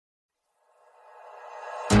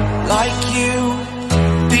like you,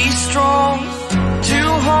 be strong to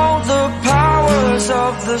hold the powers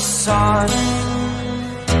of the sun.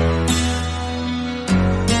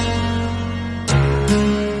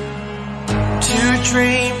 To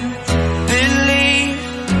dream, believe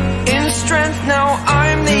in strength, now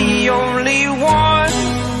I'm the only one,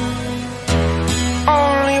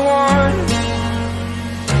 only one.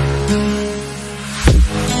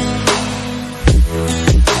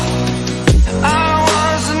 I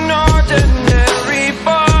was an ordinary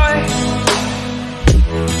boy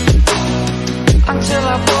until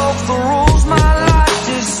I broke the rules, my life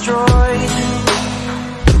destroyed,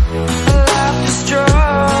 life destroyed.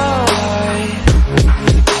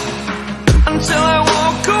 Until I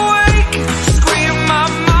woke awake, scream my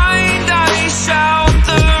mind, I shout,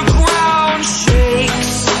 the ground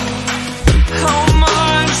shakes. How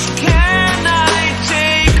much can I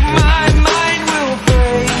take? My mind will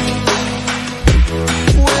break.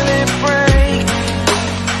 Will it break?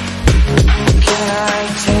 Can I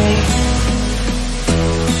take?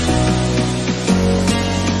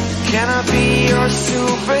 Can I be your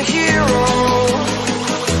superhero?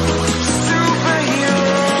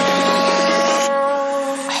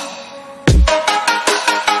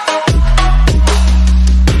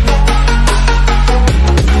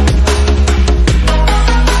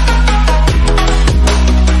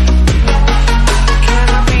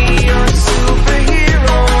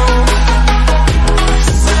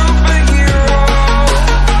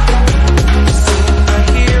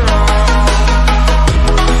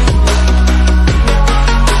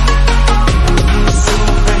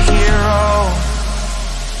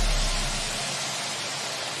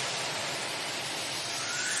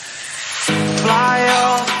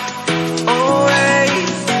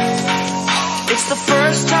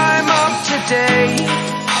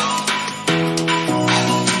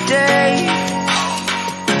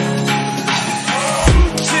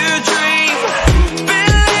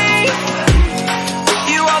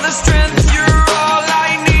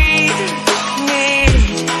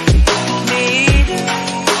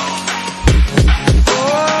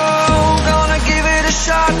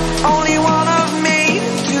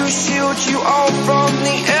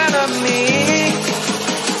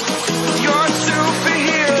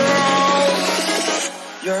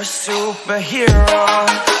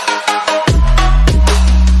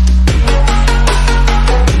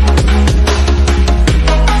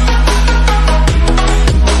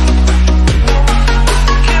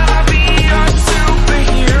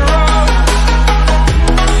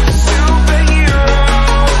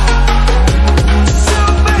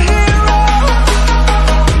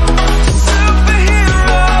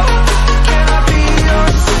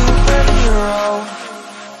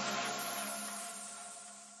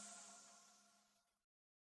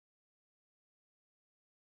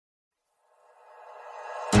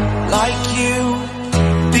 Like you,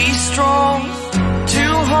 be strong to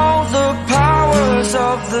hold the powers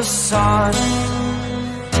of the sun.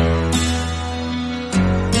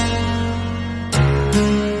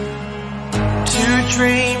 To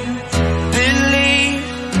dream, believe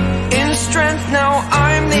in strength, now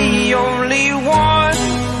I'm the only one,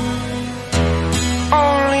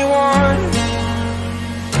 only one.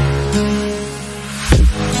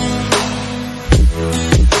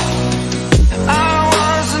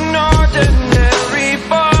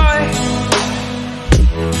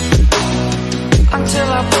 Until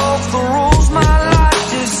I broke the rules, my life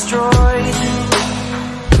destroyed,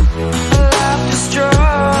 life destroyed.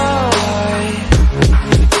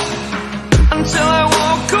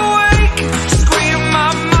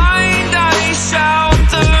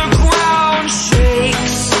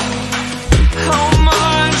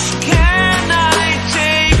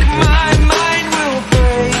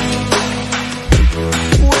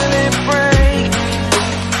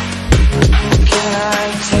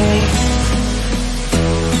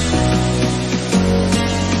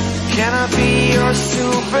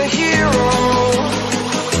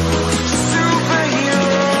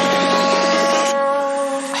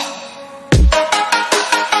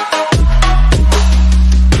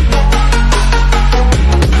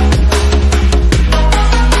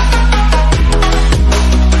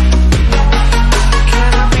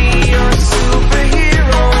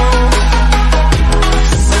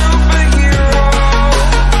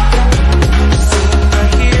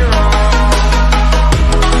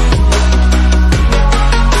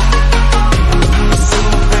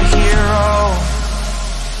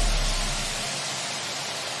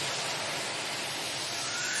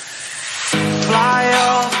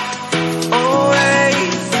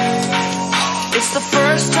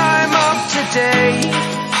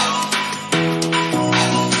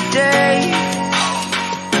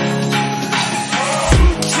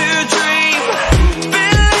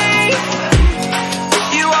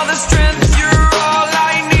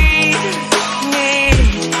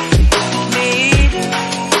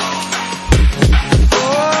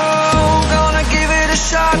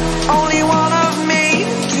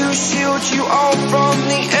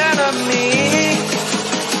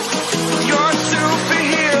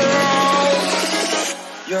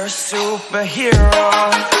 You're a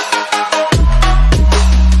superhero.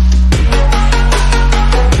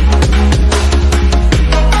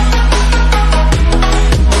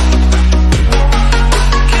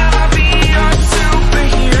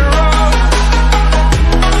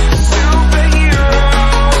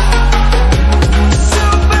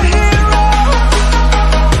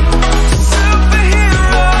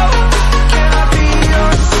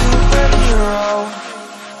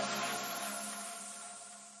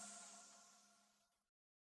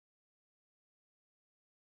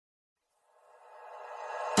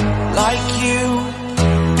 Like you,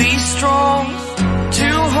 be strong to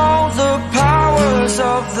hold the powers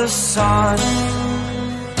of the sun.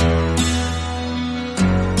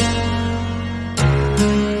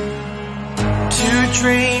 To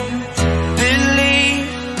dream, believe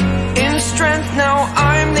in strength. Now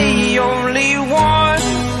I'm the only one,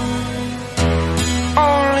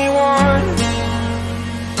 only one.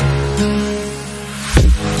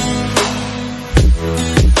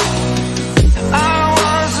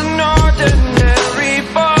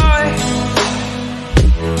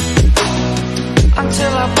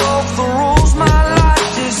 Until I broke the rules.